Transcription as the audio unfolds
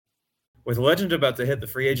With legend about to hit the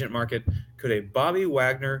free agent market, could a Bobby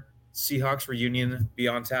Wagner Seahawks reunion be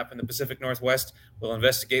on tap in the Pacific Northwest? We'll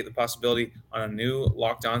investigate the possibility on a new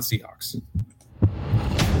Locked On Seahawks.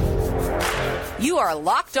 You are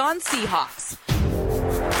Locked On Seahawks,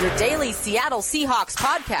 your daily Seattle Seahawks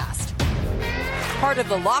podcast. Part of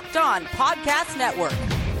the Locked On Podcast Network,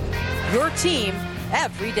 your team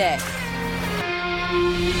every day.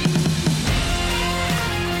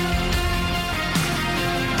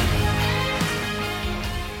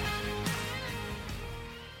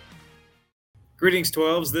 Greetings,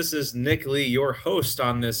 12s. This is Nick Lee, your host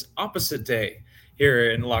on this opposite day here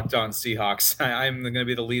in Locked On Seahawks. I'm going to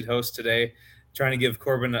be the lead host today, trying to give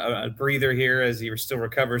Corbin a breather here as he still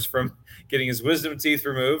recovers from getting his wisdom teeth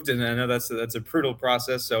removed. And I know that's a brutal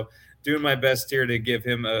process, so doing my best here to give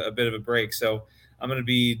him a bit of a break. So I'm going to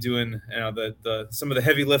be doing some of the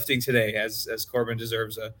heavy lifting today, as Corbin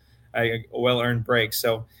deserves a well-earned break.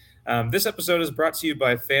 So this episode is brought to you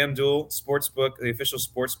by FanDuel Sportsbook, the official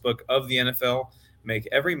sportsbook of the NFL. Make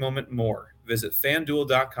every moment more. Visit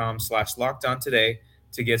FanDuel.com/LockedOn today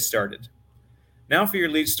to get started. Now for your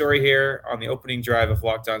lead story here on the opening drive of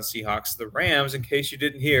Locked On Seahawks. The Rams, in case you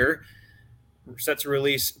didn't hear, we're set to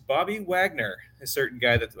release Bobby Wagner, a certain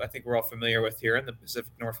guy that I think we're all familiar with here in the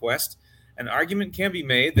Pacific Northwest. An argument can be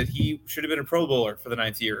made that he should have been a Pro Bowler for the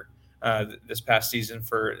ninth year this past season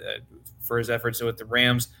for his efforts with the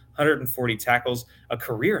Rams. 140 tackles, a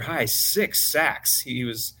career-high 6 sacks. He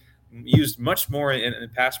was used much more in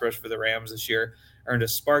pass rush for the Rams this year, earned a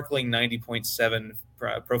sparkling 90.7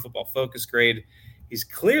 Pro Football Focus grade. He's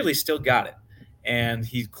clearly still got it, and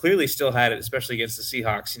he clearly still had it, especially against the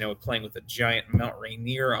Seahawks, playing with a giant Mount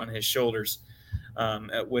Rainier on his shoulders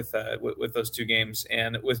with those two games.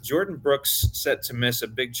 And with Jordan Brooks set to miss a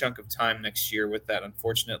big chunk of time next year with that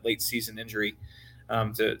unfortunate late-season injury,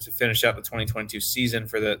 to finish out the 2022 season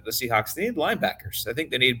for the Seahawks, they need linebackers. I think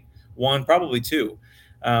they need one, probably two.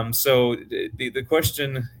 So the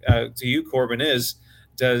question to you, Corbin, is,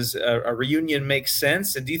 does a reunion make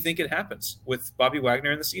sense? And do you think it happens with Bobby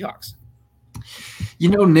Wagner and the Seahawks?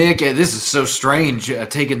 Nick, this is so strange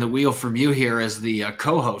taking the wheel from you here as the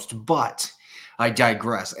co-host, but I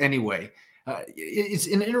digress. Anyway, it's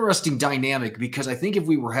an interesting dynamic because I think if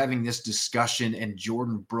we were having this discussion and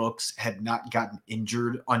Jordan Brooks had not gotten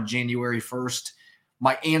injured on January 1st,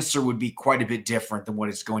 my answer would be quite a bit different than what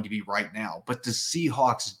it's going to be right now. But the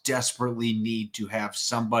Seahawks desperately need to have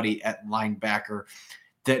somebody at linebacker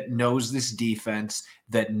that knows this defense,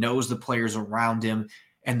 that knows the players around him.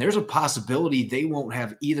 And there's a possibility they won't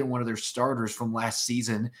have either one of their starters from last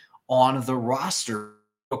season on the roster.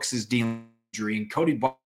 Brooks is dealing with injury, and Cody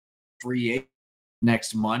Barnes free agent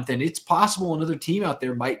next month, and it's possible another team out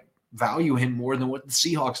there might value him more than what the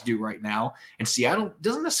Seahawks do right now. And Seattle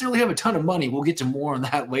doesn't necessarily have a ton of money. We'll get to more on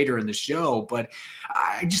that later in the show, but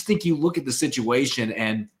I just think you look at the situation,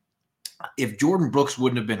 and if Jordan Brooks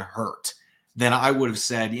wouldn't have been hurt, then I would have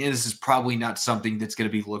said, this is probably not something that's going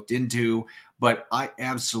to be looked into. But I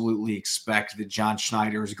absolutely expect that John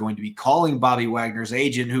Schneider is going to be calling Bobby Wagner's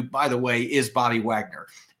agent, who, by the way, is Bobby Wagner.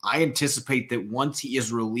 I anticipate that once he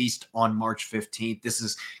is released on March 15th, this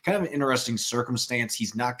is kind of an interesting circumstance.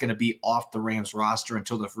 He's not going to be off the Rams roster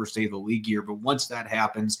until the first day of the league year. But once that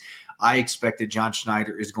happens, I expect that John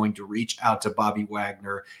Schneider is going to reach out to Bobby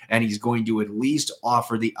Wagner, and he's going to at least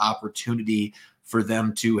offer the opportunity for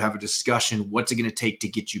them to have a discussion. What's it going to take to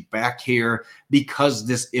get you back here? Because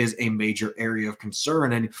this is a major area of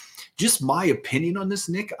concern. And just my opinion on this,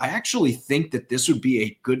 Nick, I actually think that this would be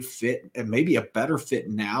a good fit and maybe a better fit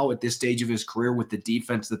now at this stage of his career with the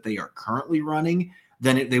defense that they are currently running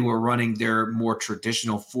than they were running their more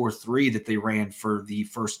traditional 4-3 that they ran for the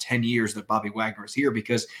first 10 years that Bobby Wagner is here,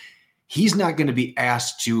 because he's not going to be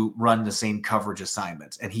asked to run the same coverage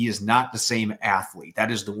assignments, and he is not the same athlete.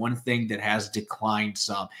 That is the one thing that has declined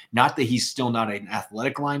some. Not that he's still not an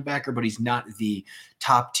athletic linebacker, but he's not the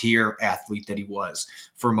top-tier athlete that he was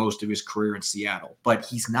for most of his career in Seattle. But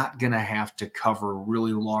he's not going to have to cover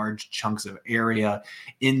really large chunks of area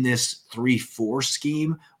in this 3-4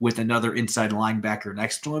 scheme with another inside linebacker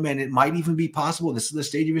next to him, and it might even be possible this is the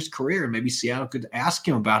stage of his career, and maybe Seattle could ask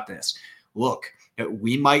him about this. Look,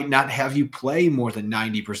 we might not have you play more than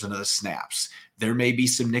 90% of the snaps. There may be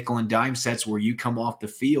some nickel and dime sets where you come off the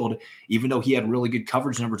field. Even though he had really good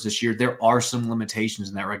coverage numbers this year, there are some limitations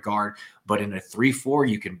in that regard. But in a 3-4,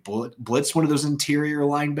 you can blitz one of those interior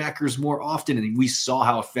linebackers more often. And we saw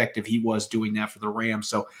how effective he was doing that for the Rams.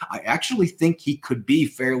 So I actually think he could be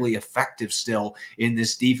fairly effective still in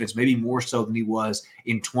this defense, maybe more so than he was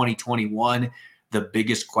in 2021. The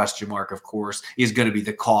biggest question mark, of course, is going to be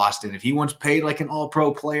the cost. And if he wants paid like an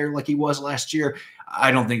all-pro player like he was last year,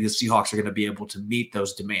 I don't think the Seahawks are going to be able to meet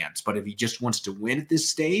those demands. But if he just wants to win at this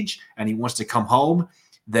stage and he wants to come home,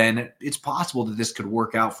 then it's possible that this could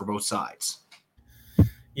work out for both sides.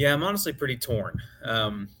 Yeah, I'm honestly pretty torn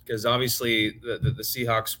because obviously the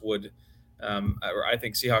Seahawks would, or I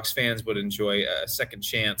think Seahawks fans would enjoy a second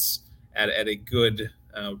chance at a good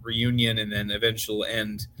reunion and then eventual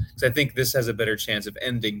end. Because I think this has a better chance of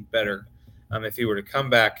ending better if he were to come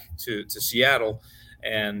back to Seattle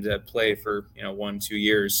and play for 1-2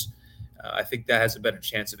 years. I think that has a better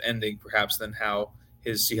chance of ending perhaps than how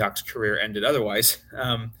his Seahawks career ended otherwise.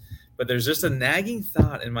 But there's just a nagging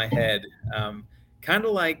thought in my head. Kind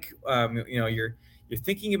of like, you're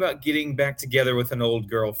thinking about getting back together with an old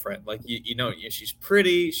girlfriend. Like, she's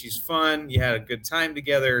pretty, she's fun, you had a good time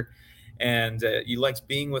together, and you liked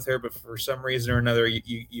being with her, but for some reason or another,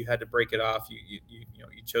 you had to break it off. You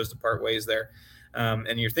chose to part ways there.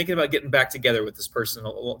 And you're thinking about getting back together with this person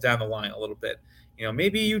down the line a little bit.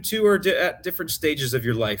 Maybe you two are at different stages of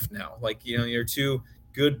your life now. Like, you're two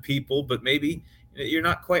good people, but maybe you're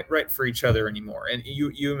not quite right for each other anymore. And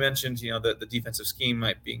you mentioned, the defensive scheme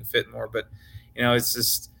might being fit more, but it's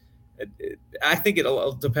just, I think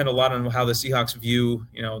it'll depend a lot on how the Seahawks view,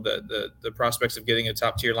 the prospects of getting a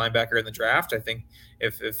top tier linebacker in the draft. I think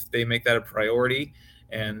if they make that a priority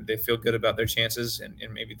and they feel good about their chances and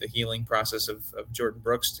maybe the healing process of Jordan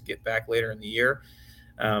Brooks to get back later in the year,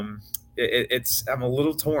 I'm a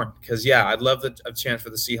little torn because, I'd love a chance for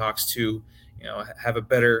the Seahawks to, have a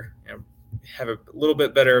better, have a little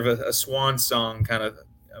bit better of a swan song kind of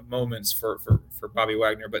moments for Bobby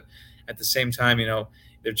Wagner. But at the same time,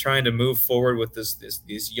 they're trying to move forward with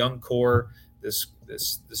this young core, this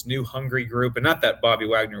new hungry group, and not that Bobby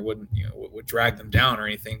Wagner would drag them down or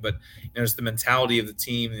anything, but it's the mentality of the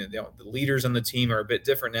team. The leaders on the team are a bit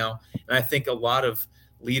different now, and I think a lot of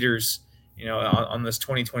leaders, on this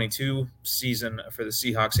 2022 season for the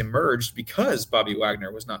Seahawks emerged because Bobby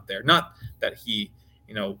Wagner was not there. Not that he,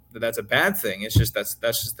 that's a bad thing. It's just that's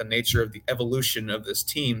just the nature of the evolution of this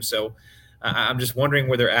team. So I'm just wondering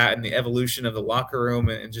where they're at in the evolution of the locker room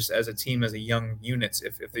and just as a team, as a young unit.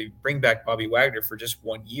 If they bring back Bobby Wagner for just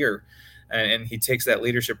 1 year and he takes that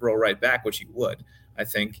leadership role right back, which he would, I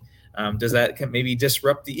think, does that maybe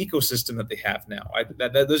disrupt the ecosystem that they have now?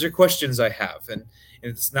 Those are questions I have. And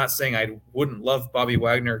it's not saying I wouldn't love Bobby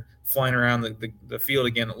Wagner flying around the field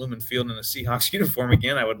again at Lumen Field in a Seahawks uniform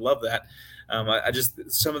again. I would love that. I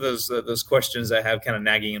just, some of those questions I have kind of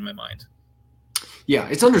nagging in my mind. Yeah,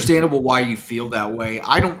 it's understandable why you feel that way.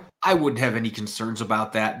 I wouldn't have any concerns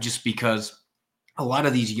about that just because a lot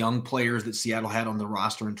of these young players that Seattle had on the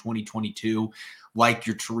roster in 2022, like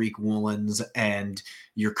your Tariq Woolens and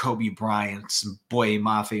your Kobe Bryants, Boye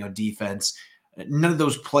Mafe on defense, none of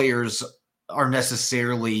those players are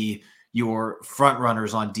necessarily your front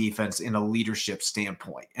runners on defense in a leadership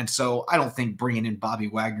standpoint. And so I don't think bringing in Bobby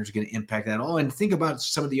Wagner is going to impact that at all. And think about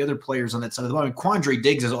some of the other players on that side of the ball. I mean, Quandre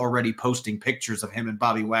Diggs is already posting pictures of him and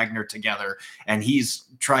Bobby Wagner together, and he's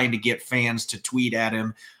trying to get fans to tweet at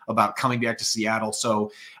him about coming back to Seattle.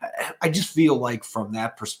 So I just feel like from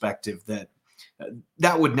that perspective that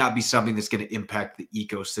would not be something that's going to impact the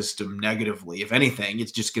ecosystem negatively. If anything,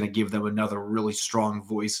 it's just going to give them another really strong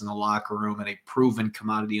voice in the locker room and a proven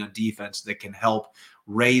commodity on defense that can help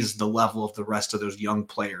raise the level of the rest of those young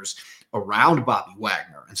players around Bobby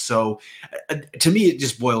Wagner. And so to me, it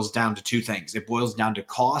just boils down to two things. It boils down to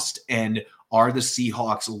cost, and are the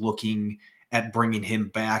Seahawks looking at bringing him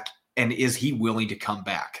back, and is he willing to come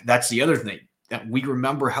back? That's the other thing that we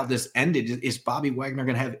remember how this ended. Is Bobby Wagner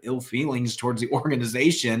going to have ill feelings towards the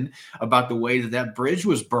organization about the way that bridge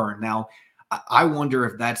was burned? Now, I wonder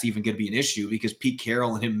if that's even going to be an issue because Pete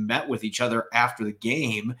Carroll and him met with each other after the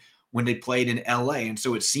game when they played in LA. And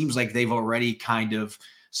so it seems like they've already kind of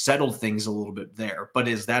settled things a little bit there. But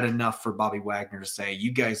is that enough for Bobby Wagner to say,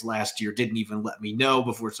 you guys last year didn't even let me know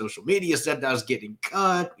before social media said that I was getting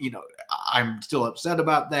cut? I'm still upset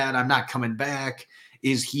about that. I'm not coming back.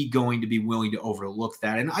 Is he going to be willing to overlook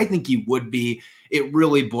that? And I think he would be. It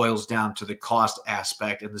really boils down to the cost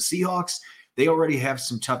aspect. And the Seahawks, they already have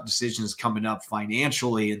some tough decisions coming up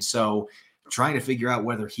financially. And so trying to figure out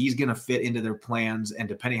whether he's going to fit into their plans and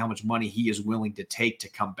depending how much money he is willing to take to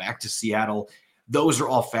come back to Seattle, those are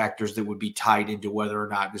all factors that would be tied into whether or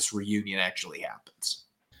not this reunion actually happens.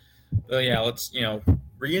 Well, yeah, let's,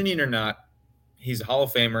 reunion or not, he's a Hall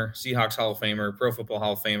of Famer, Seahawks Hall of Famer, Pro Football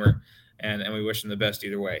Hall of Famer. And we wish him the best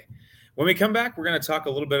either way. When we come back, we're going to talk a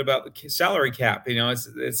little bit about the salary cap.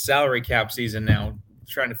 It's salary cap season now,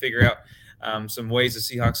 trying to figure out some ways the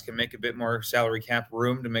Seahawks can make a bit more salary cap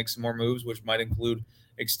room to make some more moves, which might include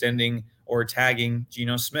extending or tagging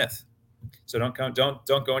Geno Smith. So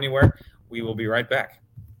don't go anywhere. We will be right back.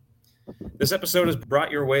 This episode is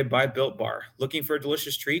brought your way by Built Bar. Looking for a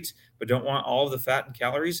delicious treat, but don't want all of the fat and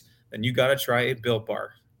calories? Then you got to try a Built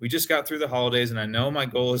Bar. We just got through the holidays, and I know my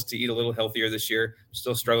goal is to eat a little healthier this year. I'm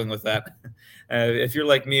still struggling with that. If you're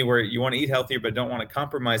like me, where you want to eat healthier but don't want to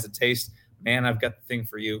compromise the taste, man, I've got the thing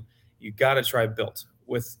for you. You got to try Built.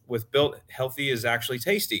 With Built, healthy is actually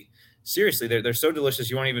tasty. Seriously, they're so delicious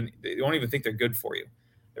you won't even think they're good for you.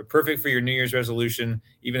 They're perfect for your New Year's resolution,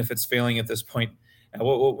 even if it's failing at this point.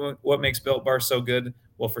 What makes Built Bar so good?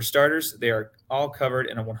 Well, for starters, they are all covered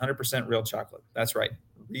in a 100% real chocolate. That's right,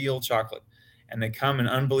 real chocolate. And they come in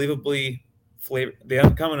unbelievable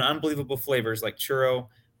flavors like churro,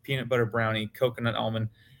 peanut butter brownie, coconut almond.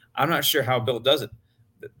 I'm not sure how Built does it,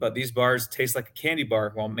 but these bars taste like a candy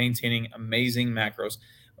bar while maintaining amazing macros.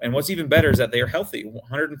 And what's even better is that they are healthy,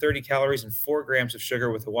 130 calories and 4 grams of sugar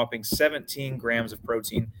with a whopping 17 grams of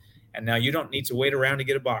protein. And now you don't need to wait around to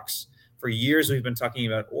get a box. For years, we've been talking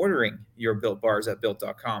about ordering your Built bars at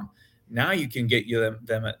Built.com. Now you can get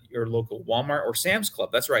them at your local Walmart or Sam's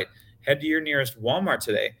Club. That's right. Head to your nearest Walmart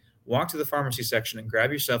today, walk to the pharmacy section, and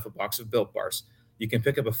grab yourself a box of Built bars. You can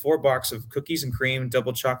pick up a 4-box of cookies and cream,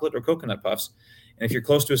 double chocolate, or coconut puffs. And if you're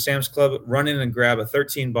close to a Sam's Club, run in and grab a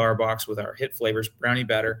 13-bar box with our hit flavors, brownie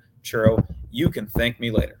batter, churro. You can thank me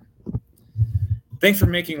later. Thanks for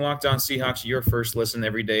making Locked On Seahawks your first listen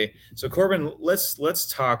every day. So, Corbin,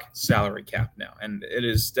 let's talk salary cap now. And it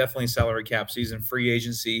is definitely salary cap season, free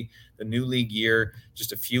agency, the new league year,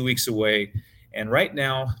 just a few weeks away. And right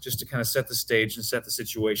now, just to kind of set the stage and set the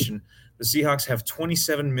situation, the Seahawks have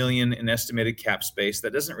 $27 million in estimated cap space.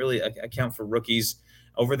 That doesn't really account for rookies.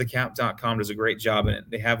 Overthecap.com does a great job, and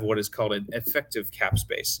they have what is called an effective cap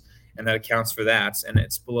space, and that accounts for that. And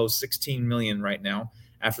it's below $16 million right now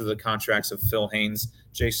after the contracts of Phil Haynes,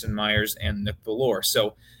 Jason Myers, and Nick Bellore.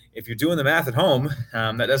 So if you're doing the math at home,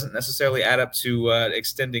 that doesn't necessarily add up to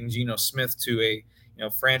extending Geno Smith to a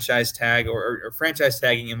franchise tag or franchise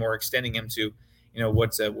tagging him or extending him to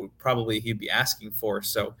what probably he'd be asking for.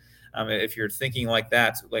 So if you're thinking like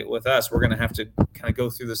that, like with us, we're going to have to kind of go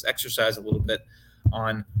through this exercise a little bit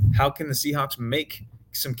on how can the Seahawks make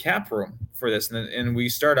some cap room for this. And we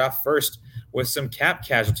start off first with some cap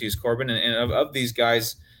casualties, Corbin. And of these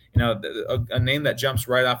guys, a name that jumps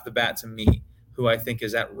right off the bat to me, who I think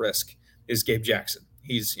is at risk, is Gabe Jackson.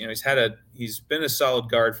 He's been a solid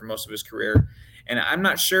guard for most of his career. And I'm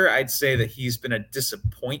not sure I'd say that he's been a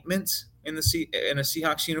disappointment in a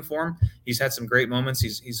Seahawks uniform. He's had some great moments.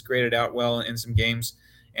 He's graded out well in some games,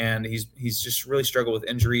 and he's just really struggled with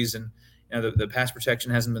injuries, and the pass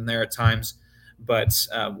protection hasn't been there at times. But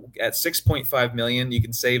at $6.5 million, you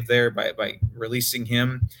can save there by releasing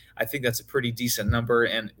him. I think that's a pretty decent number.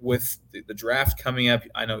 And with the draft coming up,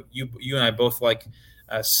 I know you and I both like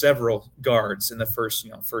several guards in the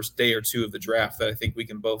first day or two of the draft that I think we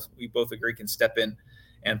both agree can step in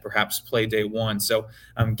and perhaps play day one. So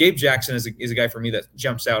Gabe Jackson is a guy for me that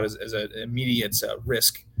jumps out as an immediate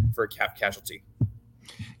risk for a cap casualty.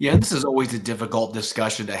 Yeah, this is always a difficult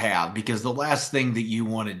discussion to have because the last thing that you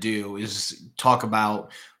want to do is talk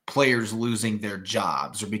about players losing their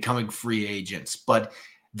jobs or becoming free agents. But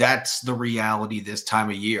that's the reality this time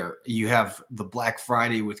of year. You have the Black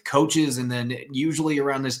Friday with coaches, and then usually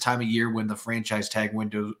around this time of year when the franchise tag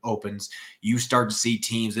window opens, you start to see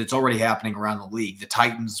teams. It's already happening around the league. The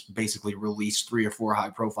Titans basically released 3 or 4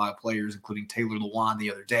 high-profile players, including Taylor Lewan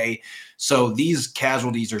the other day. So these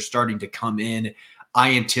casualties are starting to come in.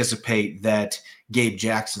 I anticipate that Gabe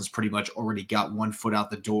Jackson's pretty much already got one foot out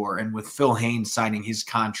the door. And with Phil Haynes signing his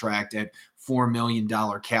contract at $4 million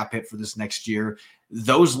cap hit for this next year,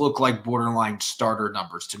 those look like borderline starter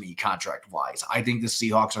numbers to me contract-wise. I think the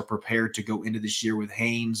Seahawks are prepared to go into this year with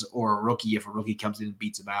Haynes or a rookie if a rookie comes in and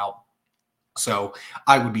beats him out. So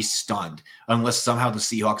I would be stunned unless somehow the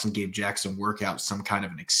Seahawks and Gabe Jackson work out some kind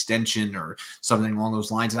of an extension or something along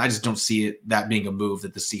those lines. And I just don't see that being a move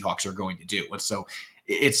that the Seahawks are going to do. And so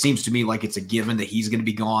it seems to me like it's a given that he's going to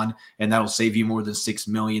be gone, and that'll save you more than $6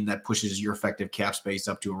 million. That pushes your effective cap space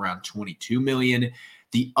up to around $22 million.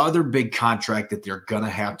 The other big contract that they're going to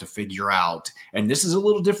have to figure out, and this is a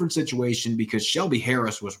little different situation because Shelby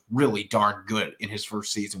Harris was really darn good in his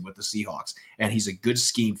first season with the Seahawks, and he's a good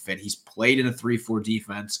scheme fit. He's played in a 3-4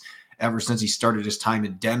 defense ever since he started his time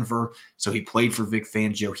in Denver, so he played for Vic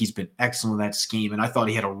Fangio. He's been excellent in that scheme, and I thought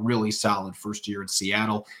he had a really solid first year in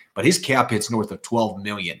Seattle, but his cap hits north of $12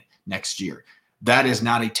 million next year. That is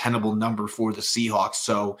not a tenable number for the Seahawks,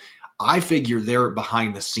 so I figure they're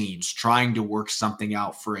behind the scenes trying to work something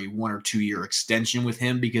out for a 1 or 2 year extension with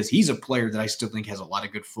him, because he's a player that I still think has a lot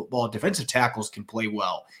of good football. Defensive tackles can play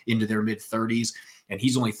well into their mid-30s, and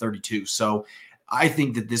he's only 32. So I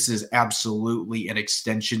think that this is absolutely an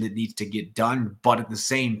extension that needs to get done. But at the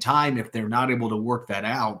same time, if they're not able to work that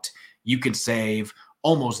out, you could save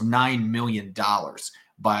almost $9 million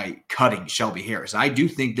by cutting Shelby Harris. I do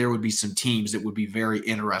think there would be some teams that would be very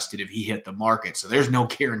interested if he hit the market. So there's no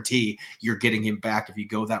guarantee you're getting him back if you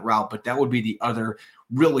go that route. But that would be the other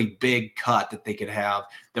really big cut that they could have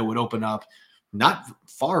that would open up not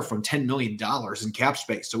far from $10 million in cap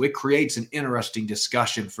space. So it creates an interesting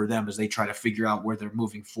discussion for them as they try to figure out where they're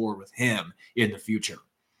moving forward with him in the future.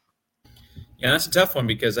 Yeah, that's a tough one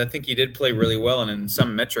because I think he did play really well. And in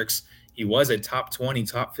some metrics, he was a top 20,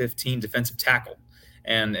 top 15 defensive tackle.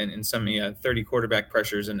 And in some 30 quarterback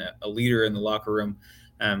pressures and a leader in the locker room.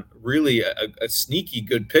 Really a sneaky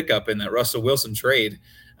good pickup in that Russell Wilson trade.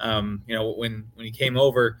 When he came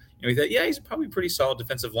over, we thought, yeah, he's probably a pretty solid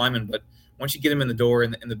defensive lineman. But once you get him in the door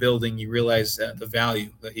in the building, you realize the value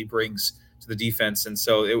that he brings to the defense. And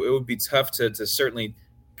so it would be tough to certainly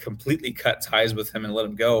completely cut ties with him and let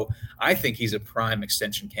him go. I think he's a prime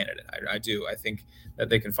extension candidate. I do. I think that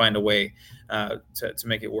they can find a way to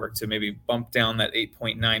make it work, to maybe bump down that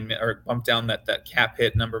 8.9 or bump down that cap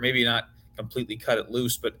hit number, maybe not completely cut it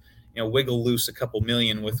loose, but wiggle loose a couple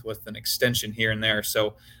million with an extension here and there.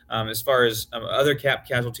 So as far as other cap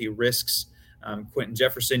casualty risks, Quentin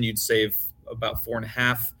Jefferson, you'd save about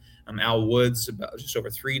 4.5. Al Woods about just over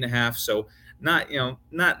 3.5. So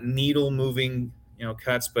not needle moving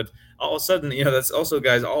cuts, but all of a sudden, that's also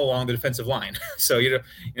guys all along the defensive line. So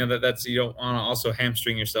that's you don't want to also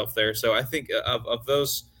hamstring yourself there. So I think of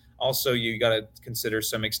those, also you got to consider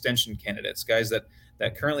some extension candidates, guys that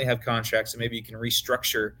currently have contracts, and maybe you can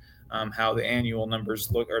restructure how the annual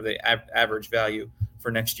numbers look, or the average value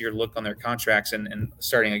for next year look on their contracts. And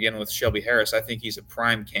starting again with Shelby Harris, I think he's a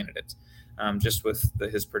prime candidate, just with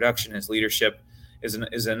his production, his leadership.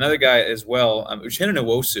 Is another guy as well. Uchenna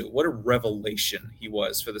Nwosu, what a revelation he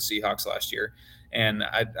was for the Seahawks last year. And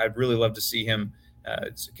I'd really love to see him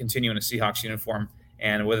continue in a Seahawks uniform,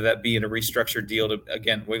 and whether that be in a restructured deal to,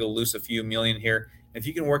 again, wiggle loose a few million here. If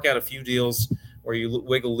you can work out a few deals where you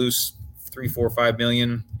wiggle loose 3, 4, 5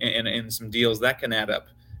 million in some deals, that can add up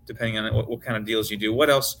depending on what kind of deals you do.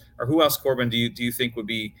 What else, or who else, Corbin, do you think would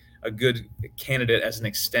be a good candidate as an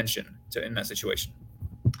extension in that situation?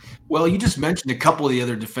 Well, you just mentioned a couple of the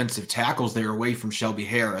other defensive tackles there away from Shelby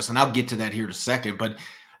Harris, and I'll get to that here in a second. But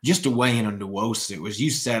just to weigh in on Nwosu, as you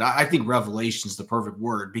said, I think revelation is the perfect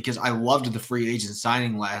word, because I loved the free agent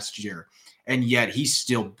signing last year, and yet he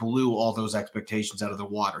still blew all those expectations out of the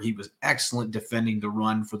water. He was excellent defending the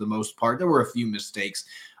run for the most part. There were a few mistakes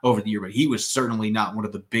over the year, but he was certainly not one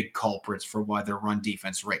of the big culprits for why their run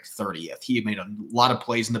defense ranked 30th. He had made a lot of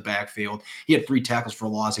plays in the backfield. He had 3 tackles for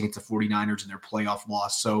loss against the 49ers in their playoff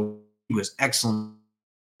loss. So he was excellent.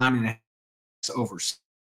 9.5 over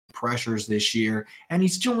pressures this year, and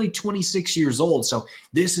he's still only 26 years old. So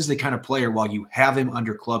this is the kind of player, while you have him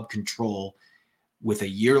under club control with a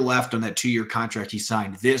year left on that 2-year contract he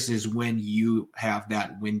signed, this is when you have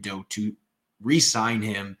that window to re-sign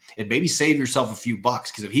him and maybe save yourself a few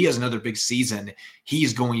bucks, because if he has another big season,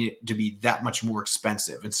 he's going to be that much more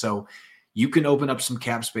expensive. And so you can open up some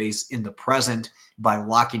cap space in the present by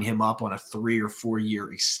locking him up on a 3 or 4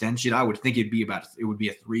 year extension. I would think it would be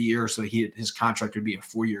a 3 year, so his contract would be a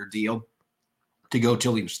 4-year deal to go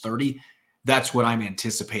till he was 30. That's what I'm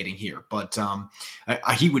anticipating here. But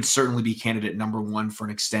he would certainly be candidate number 1 for an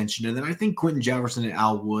extension. And then I think Quentin Jefferson and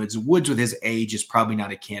Al Woods. Woods, with his age, is probably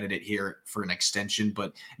not a candidate here for an extension,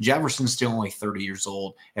 but Jefferson's still only 30 years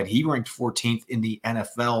old, and he ranked 14th in the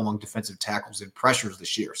NFL among defensive tackles and pressures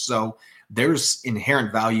this year. So there's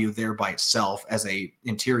inherent value there by itself as a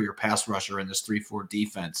interior pass rusher in this 3-4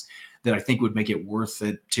 defense that I think would make it worth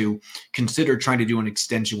it to consider trying to do an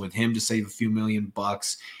extension with him to save a few $million.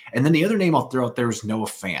 And then the other name I'll throw out there is Noah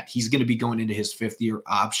Fant. He's going to be going into his 5th-year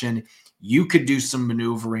option. You could do some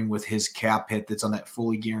maneuvering with his cap hit that's on that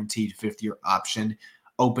fully guaranteed 5th-year option,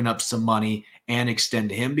 open up some money and extend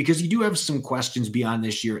to him, because you do have some questions beyond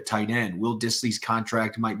this year at tight end. Will Dissly's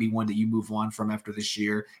contract might be one that you move on from after this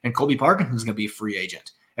year, and Colby Parkinson's going to be a free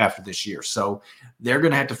agent after this year. So they're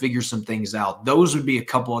going to have to figure some things out. Those would be a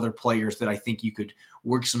couple other players that I think you could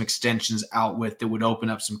work some extensions out with that would open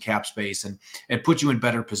up some cap space and put you in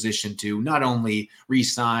better position to not only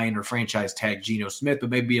re-sign or franchise tag Geno Smith, but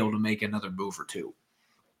maybe be able to make another move or two.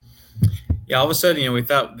 Yeah, all of a sudden, we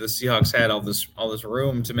thought the Seahawks had all this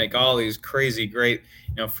room to make all these crazy, great,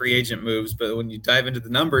 free agent moves. But when you dive into the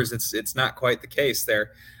numbers, it's not quite the case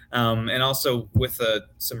there. and also with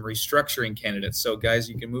some restructuring candidates. So guys,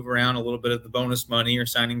 you can move around a little bit of the bonus money or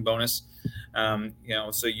signing bonus.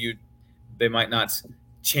 So they might not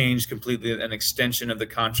change completely an extension of the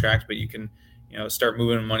contract, but you can start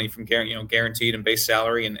moving money from guaranteed and base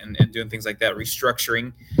salary and doing things like that,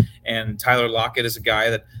 restructuring. And Tyler Lockett is a guy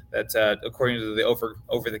that according to the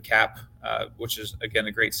over the cap, which is again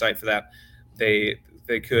a great site for that, they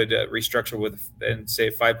could restructure with and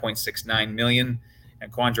say $5.69 million.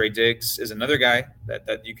 And Quandre Diggs is another guy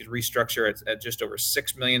that you could restructure at just over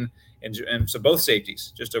 $6 million, and so both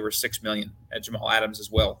safeties just over $6 million. At Jamal Adams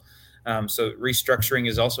as well. So restructuring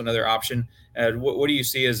is also another option. What do you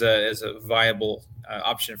see as a viable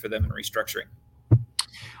option for them in restructuring?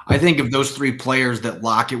 I think of those three players, that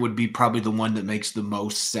Lockett would be probably the one that makes the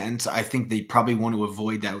most sense. I think they probably want to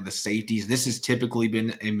avoid that with the safeties. This has typically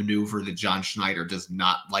been a maneuver that John Schneider does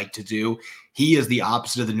not like to do. He is the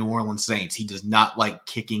opposite of the New Orleans Saints. He does not like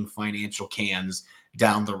kicking financial cans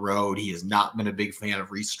down the road. He has not been a big fan of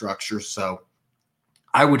restructure. So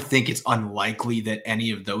I would think it's unlikely that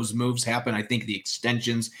any of those moves happen. I think the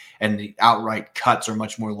extensions and the outright cuts are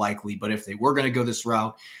much more likely. But if they were going to go this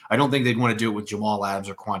route, I don't think they'd want to do it with Jamal Adams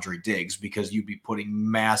or Quandre Diggs, because you'd be putting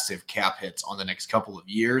massive cap hits on the next couple of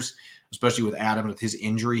years, especially with Adams with his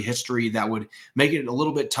injury history. That would make it a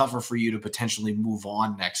little bit tougher for you to potentially move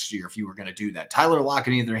on next year if you were going to do that. Tyler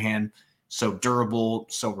Lockett, on the other hand, so durable,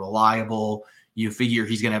 so reliable. You figure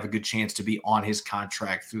he's going to have a good chance to be on his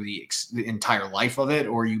contract through the entire life of it,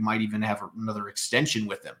 or you might even have another extension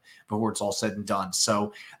with him before it's all said and done.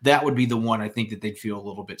 So that would be the one I think that they'd feel a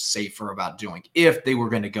little bit safer about doing if they were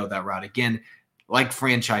going to go that route. Again, like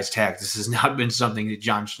franchise tag, this has not been something that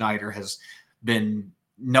John Schneider has been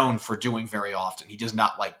known for doing very often. He does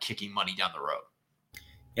not like kicking money down the road.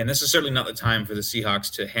 And this is certainly not the time for the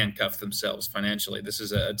Seahawks to handcuff themselves financially. This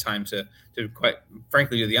is a time to quite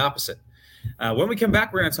frankly do the opposite. When we come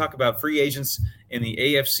back, we're going to talk about free agents in the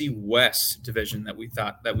AFC West division that we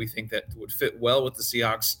think that would fit well with the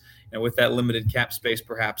Seahawks, and with that limited cap space,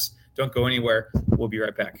 perhaps. Don't go anywhere. We'll be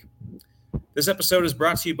right back. This episode is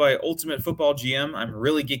brought to you by Ultimate Football GM. I'm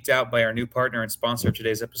really geeked out by our new partner and sponsor of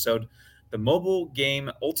today's episode, the mobile game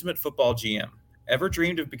Ultimate Football GM. Ever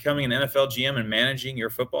dreamed of becoming an NFL GM and managing your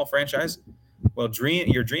football franchise? Well,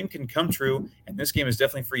 your dream can come true, and this game is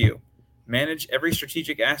definitely for you. Manage every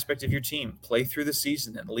strategic aspect of your team, play through the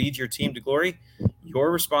season, and lead your team to glory.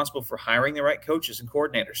 You're responsible for hiring the right coaches and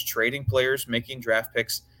coordinators, trading players, making draft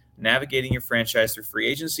picks, navigating your franchise through free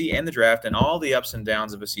agency and the draft, and all the ups and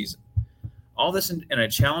downs of a season. All this in a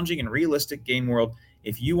challenging and realistic game world.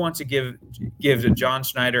 If you want to give John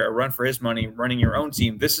Schneider a run for his money running your own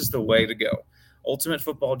team, this is the way to go. Ultimate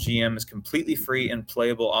Football GM is completely free and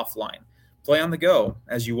playable offline. Play on the go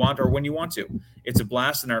as you want or when you want to. It's a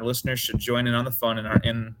blast, and our listeners should join in on the fun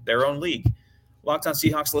in their own league. Locked On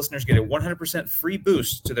Seahawks listeners get a 100% free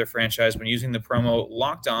boost to their franchise when using the promo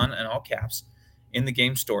Locked On in all caps in the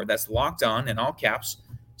game store. That's Locked On in all caps,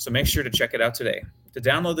 so make sure to check it out today. To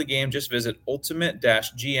download the game, just visit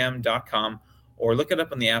ultimate-gm.com or look it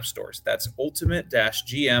up in the app stores. That's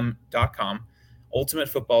ultimate-gm.com. Ultimate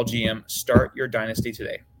Football GM. Start your dynasty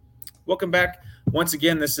today. Welcome back. Once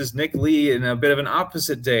again, this is Nick Lee in a bit of an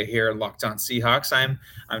opposite day here at Locked On Seahawks. I'm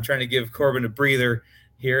trying to give Corbin a breather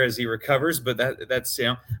here as he recovers, but that's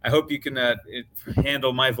I hope you can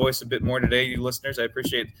handle my voice a bit more today, you listeners. I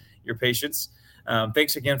appreciate your patience.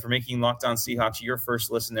 Thanks again for making Locked On Seahawks your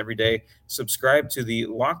first listen every day. Subscribe to the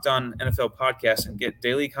Locked On NFL podcast and get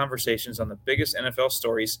daily conversations on the biggest NFL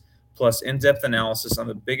stories, plus in-depth analysis on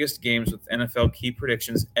the biggest games with NFL key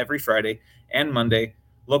predictions every Friday and Monday.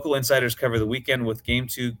 Local insiders cover the weekend with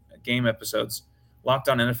game-to-game episodes. Locked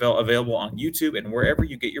On NFL available on YouTube and wherever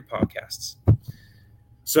you get your podcasts.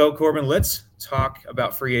 So, Corbin, let's talk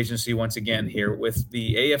about free agency once again here with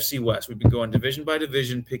the AFC West. We've been going division by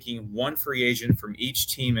division, picking one free agent from each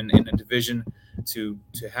team in a division to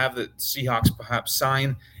have the Seahawks perhaps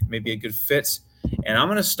sign, maybe a good fit. And I'm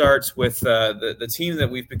going to start with the team that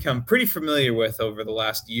we've become pretty familiar with over the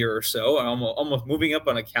last year or so, almost moving up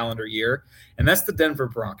on a calendar year, and that's the Denver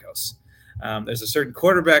Broncos. There's a certain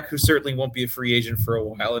quarterback who certainly won't be a free agent for a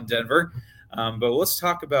while in Denver, but let's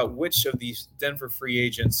talk about which of these Denver free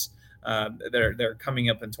agents that are coming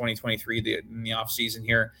up in 2023 in the offseason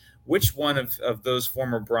here. Which one of those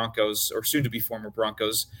former Broncos or soon-to-be former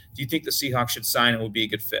Broncos do you think the Seahawks should sign and will be a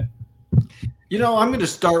good fit? I'm going to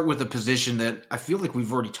start with a position that I feel like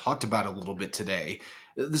we've already talked about a little bit today.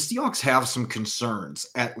 The Seahawks have some concerns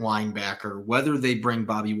at linebacker, whether they bring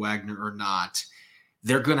Bobby Wagner or not.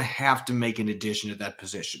 they're going to have to make an addition to that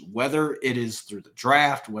position, whether it is through the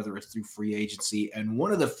draft, whether it's through free agency. And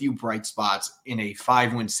one of the few bright spots in a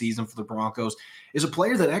 5-win season for the Broncos is a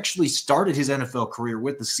player that actually started his NFL career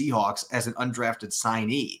with the Seahawks as an undrafted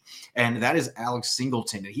signee, and that is Alex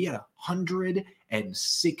Singleton. And he had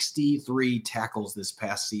 163 tackles this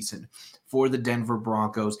past season for the Denver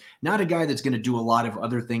Broncos. Not a guy that's going to do a lot of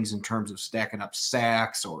other things in terms of stacking up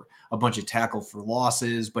sacks or a bunch of tackle for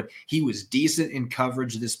losses, but he was decent in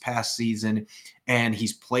coverage this past season, and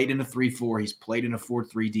he's played in a 3-4, he's played in a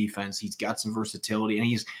 4-3 defense, he's got some versatility, and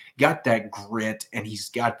he's got that grit, and he's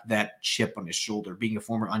got that chip on his shoulder, being a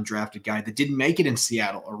former undrafted guy that didn't make it in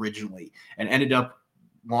Seattle originally and ended up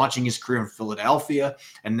launching his career in Philadelphia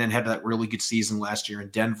and then had that really good season last year in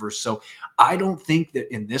Denver. So I don't think that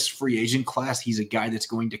in this free agent class, he's a guy that's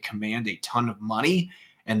going to command a ton of money.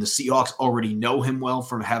 And the Seahawks already know him well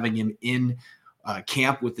from having him in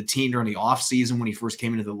camp with the team during the offseason when he first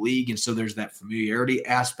came into the league. And so there's that familiarity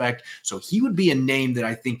aspect. So he would be a name that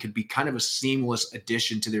I think could be kind of a seamless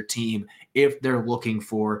addition to their team if they're looking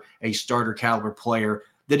for a starter caliber player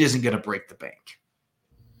that isn't going to break the bank.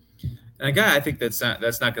 And a guy I think that's not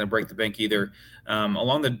going to break the bank either.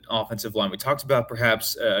 Along the offensive line, we talked about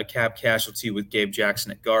perhaps a cap casualty with Gabe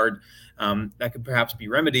Jackson at guard. That could perhaps be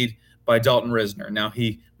remedied by Dalton Risner. Now,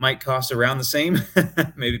 he might cost around the same,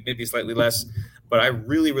 maybe slightly less, but I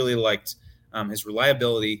really, really liked his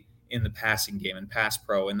reliability in the passing game and pass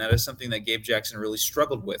pro, and that is something that Gabe Jackson really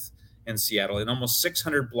struggled with in Seattle. In almost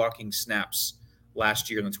 600 blocking snaps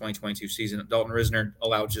last year in the 2022 season, Dalton Risner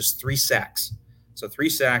allowed just 3 sacks. So 3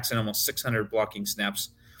 sacks and almost 600 blocking snaps.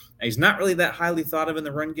 And he's not really that highly thought of in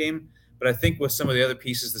the run game, but I think with some of the other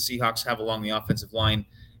pieces the Seahawks have along the offensive line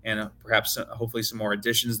and perhaps hopefully some more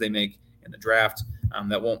additions they make in the draft,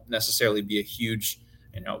 that won't necessarily be a huge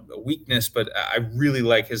weakness, but I really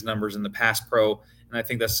like his numbers in the pass pro, and I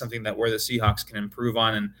think that's something that where the Seahawks can improve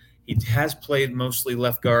on. And he has played mostly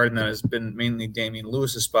left guard, and that has been mainly Damian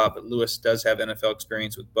Lewis's spot, but Lewis does have NFL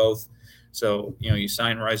experience with both. So, you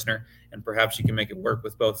sign Risner, and perhaps you can make it work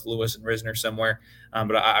with both Lewis and Risner somewhere.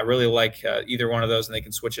 But I really like either one of those, and they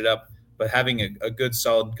can switch it up. But having a good,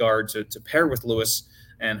 solid guard to pair with Lewis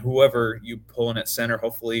and whoever you pull in at center,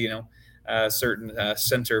 hopefully, a certain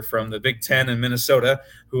center from the Big Ten in Minnesota,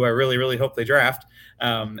 who I really, really hope they draft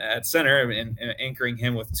at center, and anchoring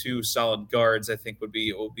him with 2 solid guards, I think will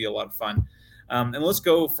be a lot of fun. And let's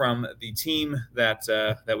go from the team that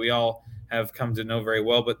we all have come to know very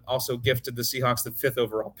well, but also gifted the Seahawks the 5th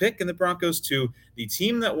overall pick in the Broncos, to the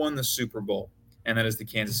team that won the Super Bowl, and that is the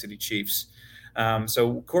Kansas City Chiefs.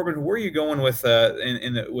 So, Corbin, where are you going with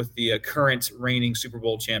with the current reigning Super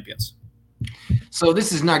Bowl champions? So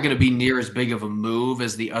this is not going to be near as big of a move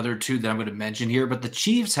as the other 2 that I'm going to mention here, but the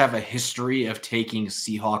Chiefs have a history of taking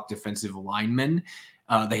Seahawk defensive linemen.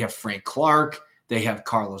 They have Frank Clark. They have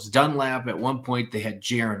Carlos Dunlap. At one point, they had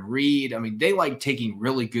Jaron Reed. I mean, they like taking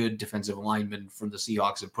really good defensive linemen from the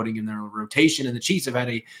Seahawks and putting them in their rotation, and the Chiefs have had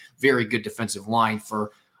a very good defensive line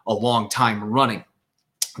for a long time running.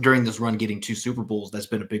 During this run, getting 2 Super Bowls, that's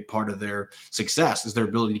been a big part of their success, is their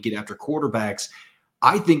ability to get after quarterbacks.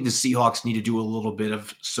 I think the Seahawks need to do a little bit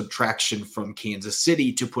of subtraction from Kansas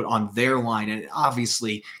City to put on their line. And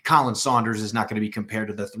obviously, Colin Saunders is not going to be compared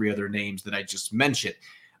to the 3 other names that I just mentioned.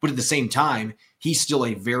 But at the same time, he's still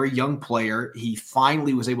a very young player. He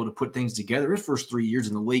finally was able to put things together. His first 3 years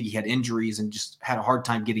in the league, he had injuries and just had a hard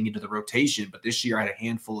time getting into the rotation. But this year, had a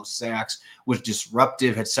handful of sacks, was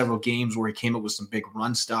disruptive, had several games where he came up with some big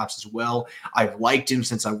run stops as well. I've liked him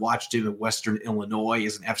since I watched him at Western Illinois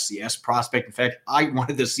as an FCS prospect. In fact, I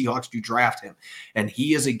wanted the Seahawks to draft him. And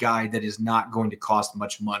he is a guy that is not going to cost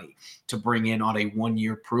much money to bring in on a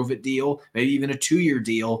 1-year prove-it deal, maybe even a 2-year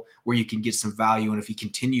deal where you can get some value. And if he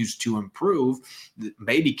continues to improve,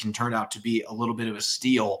 maybe can turn out to be a little bit of a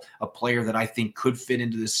steal, a player that I think could fit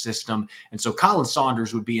into this system. And so Colin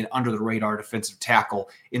Saunders would be an under-the-radar defensive tackle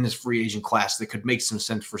in this free agent class that could make some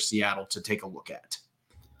sense for Seattle to take a look at.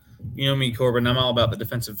 You know me, Corbin, I'm all about the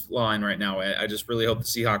defensive line right now. I just really hope the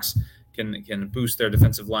Seahawks can boost their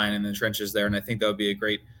defensive line in the trenches there, and I think that would be a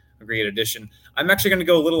great addition. I'm actually going to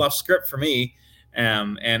go a little off script for me.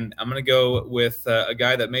 And I'm going to go with a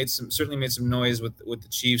guy that certainly made some noise with the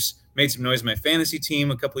Chiefs, made some noise in my fantasy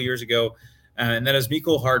team a couple of years ago, and that is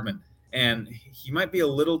Mecole Hardman. And he might be a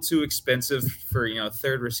little too expensive for a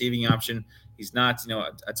 3rd receiving option. He's not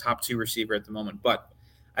a top 2 receiver at the moment, but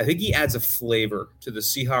I think he adds a flavor to the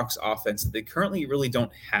Seahawks offense that they currently really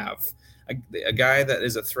don't have. A guy that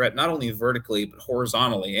is a threat not only vertically but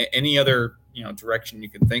horizontally. Any other direction you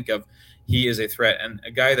can think of, he is a threat, and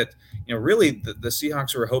a guy that really the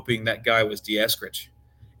Seahawks were hoping that guy was D. Eskridge,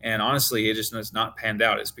 And honestly, it just has not panned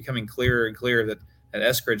out. It's becoming clearer and clearer that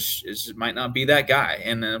Eskridge might not be that guy.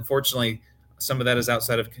 And unfortunately, some of that is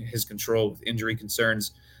outside of his control with injury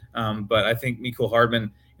concerns. But I think Mecole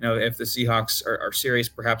Hardman, if the Seahawks are serious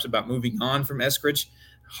perhaps about moving on from Eskridge,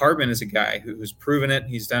 Hardman is a guy who's proven it.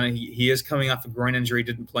 He's done it. He is coming off a groin injury,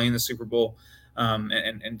 didn't play in the Super Bowl, and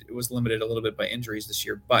it was limited a little bit by injuries this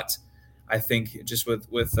year. But I think just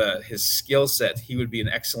with his skill set, he would be an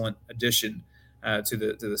excellent addition to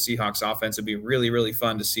the Seahawks offense. It'd be really, really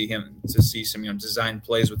fun to see some design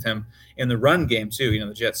plays with him in the run game too.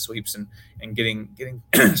 The jet sweeps and getting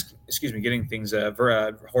getting things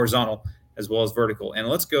horizontal as well as vertical. And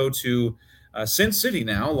let's go to Sin City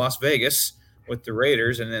now, Las Vegas, with the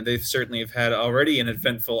Raiders, and they certainly have had already an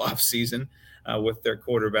eventful offseason with their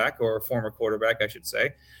quarterback, or former quarterback, I should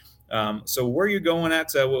say. So where are you going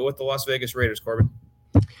at with the Las Vegas Raiders, Corbin?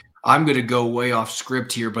 I'm going to go way off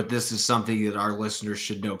script here, but this is something that our listeners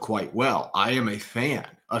should know quite well. I am a fan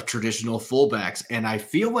of traditional fullbacks, and I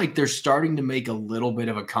feel like they're starting to make a little bit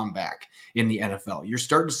of a comeback in the NFL. You're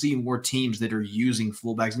starting to see more teams that are using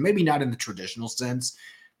fullbacks, maybe not in the traditional sense,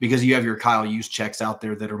 because you have your Kyle Juszczyks out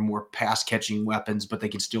there that are more pass-catching weapons, but they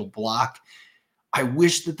can still block. I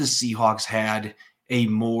wish that the Seahawks had a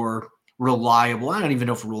more reliable, I don't even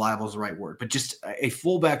know if reliable is the right word, but just a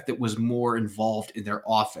fullback that was more involved in their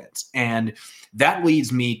offense. And that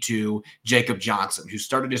leads me to Jacob Johnson, who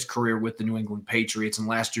started his career with the New England Patriots and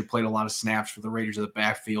last year played a lot of snaps for the Raiders of the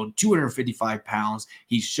backfield, 255 pounds.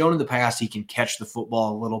 He's shown in the past he can catch the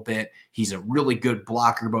football a little bit. He's a really good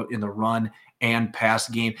blocker both in the run and pass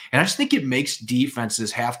game. And I just think it makes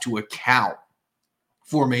defenses have to account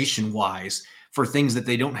formation-wise for things that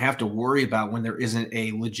they don't have to worry about when there isn't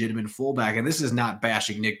a legitimate fullback. And this is not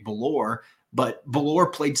bashing Nick Bellore, but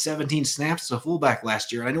Bellore played 17 snaps as a fullback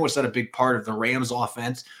last year. And I know it's not a big part of the Rams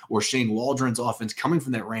offense or Shane Waldron's offense coming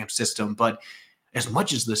from that Rams system, but as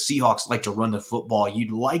much as the Seahawks like to run the football,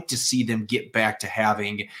 you'd like to see them get back to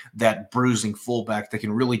having that bruising fullback that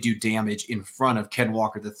can really do damage in front of Ken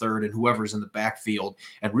Walker III and whoever's in the backfield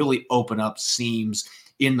and really open up seams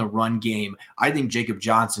in the run game. I think Jacob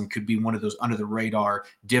Johnson could be one of those under-the-radar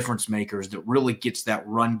difference makers that really gets that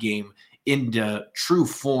run game into true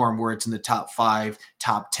form where it's in the top 5,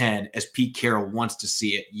 top 10, as Pete Carroll wants to see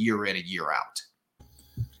it year in and year out.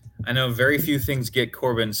 I know very few things get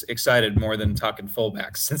Corbin excited more than talking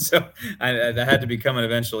fullbacks, and so that had to be coming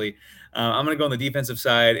eventually. I'm going to go on the defensive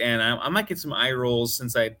side, and I might get some eye rolls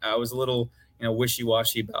since I was a little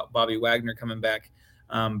wishy-washy about Bobby Wagner coming back.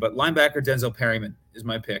 But linebacker Denzel Perryman is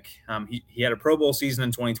my pick. He had a Pro Bowl season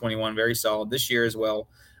in 2021, very solid this year as well.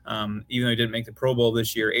 Even though he didn't make the Pro Bowl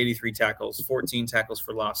this year, 83 tackles, 14 tackles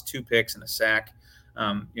for loss, 2 picks and a sack.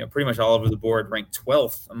 Pretty much all over the board, ranked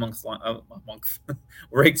 12th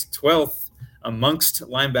amongst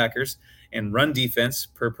linebackers in run defense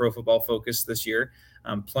per Pro Football Focus this year.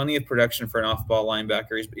 Plenty of production for an off-ball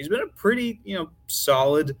linebacker. He's been a pretty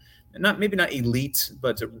solid, maybe not elite,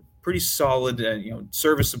 but a pretty solid,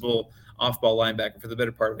 serviceable off-ball linebacker for the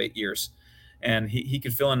better part of 8 years. And he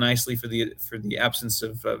could fill in nicely for the absence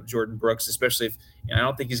of Jordan Brooks, especially if I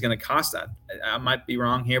don't think he's going to cost that. I might be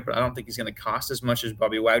wrong here, but I don't think he's going to cost as much as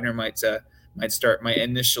Bobby Wagner might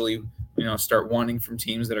initially start wanting from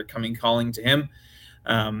teams that are calling to him.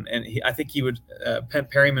 I think he would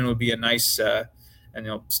Perryman would be a nice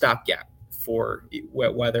stopgap for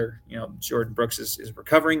whether Jordan Brooks is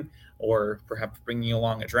recovering or perhaps bringing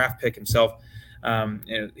along a draft pick himself.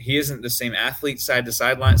 He isn't the same athlete side to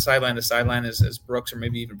sideline as Brooks or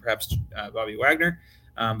maybe even perhaps Bobby Wagner,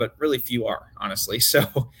 but really few are, honestly.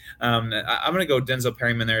 So I'm going to go Denzel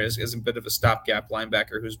Perryman there as a bit of a stopgap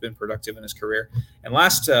linebacker who's been productive in his career. And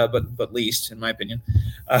last but least, in my opinion,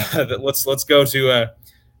 let's go to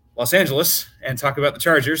Los Angeles and talk about the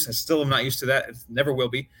Chargers. I still am not used to that. It never will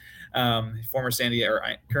be. Former San Diego, or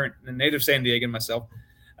current native San Diegan myself.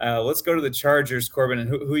 Let's go to the Chargers, Corbin. And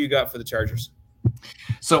who you got for the Chargers?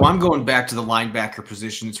 So I'm going back to the linebacker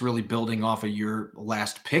position. It's really building off of your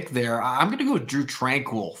last pick there. I'm going to go with Drew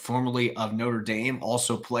Tranquill, formerly of Notre Dame,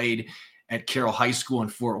 also played at Carroll High School in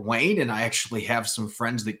Fort Wayne, and I actually have some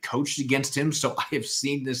friends that coached against him, so I have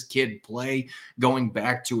seen this kid play going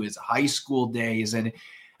back to his high school days. And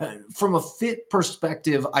from a fit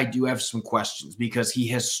perspective, I do have some questions because he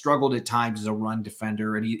has struggled at times as a run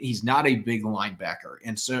defender, and he's not a big linebacker.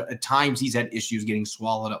 And so at times he's had issues getting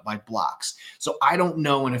swallowed up by blocks. So I don't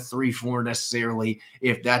know in a 3-4 necessarily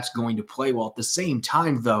if that's going to play well. At the same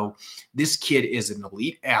time, though, this kid is an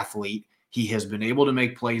elite athlete. He has been able to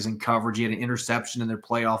make plays in coverage. He had an interception in their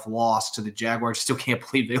playoff loss to the Jaguars. Still can't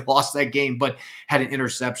believe they lost that game, but had an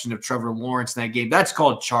interception of Trevor Lawrence in that game. That's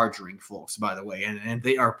called charging, folks, by the way, and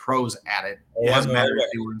they are pros at it. It doesn't matter if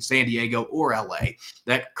they were in San Diego or LA.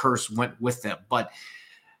 That curse went with them. But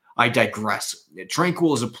I digress.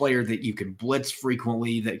 Tranquill is a player that you can blitz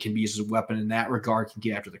frequently, that can be used as a weapon in that regard, can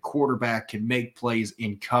get after the quarterback, can make plays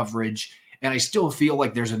in coverage. And I still feel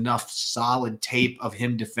like there's enough solid tape of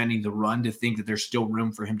him defending the run to think that there's still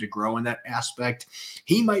room for him to grow in that aspect.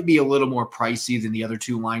 He might be a little more pricey than the other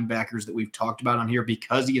two linebackers that we've talked about on here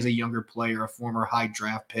because he is a younger player, a former high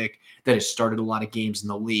draft pick that has started a lot of games in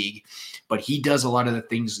the league. But he does a lot of the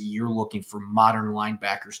things that you're looking for modern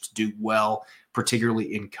linebackers to do well,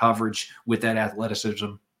 particularly in coverage with that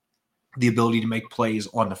athleticism, the ability to make plays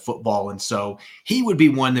on the football. And so he would be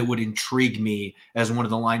one that would intrigue me as one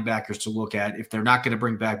of the linebackers to look at if they're not going to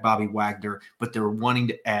bring back Bobby Wagner, but they're wanting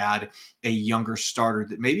to add a younger starter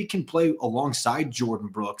that maybe can play alongside Jordan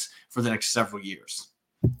Brooks for the next several years.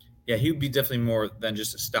 Yeah, he would be definitely more than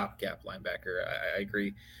just a stopgap linebacker. I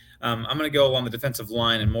agree. I'm going to go along the defensive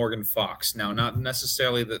line and Morgan Fox. Now, not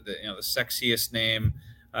necessarily the sexiest name,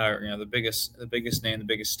 the biggest name, the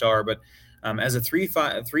biggest star, but as a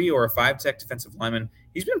 3 or a 5 tech defensive lineman,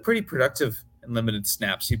 he's been pretty productive in limited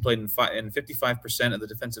snaps. He played in 55% of the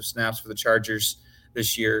defensive snaps for the Chargers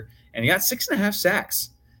this year, and he got 6.5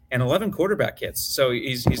 sacks and 11 quarterback hits. So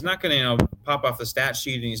he's not going to pop off the stat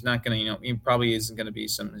sheet, and he's not going to he probably isn't going to be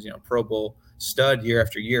some Pro Bowl stud year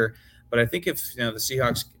after year. But I think if the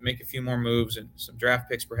Seahawks make a few more moves and some draft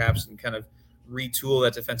picks perhaps, and kind of retool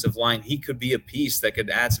that defensive line, he could be a piece that could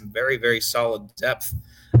add some very, very solid depth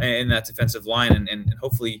in that defensive line and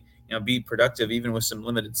hopefully be productive even with some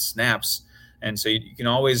limited snaps. And so you can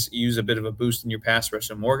always use a bit of a boost in your pass rush.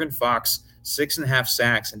 So Morgan Fox, 6.5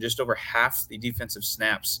 sacks and just over half the defensive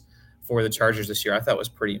snaps for the Chargers this year, I thought was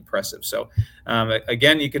pretty impressive. So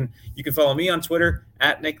again, you can follow me on Twitter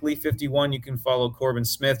at NickLee51. You can follow Corbin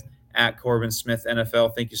Smith at Corbin Smith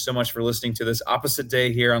NFL. Thank you so much for listening to this opposite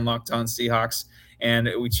day here on Locked On Seahawks. And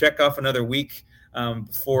we check off another week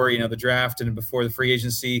before the draft and before the free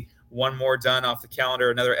agency. One more done off the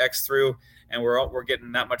calendar, another X through, and we're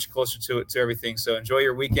getting that much closer to everything. So enjoy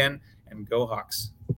your weekend and go Hawks.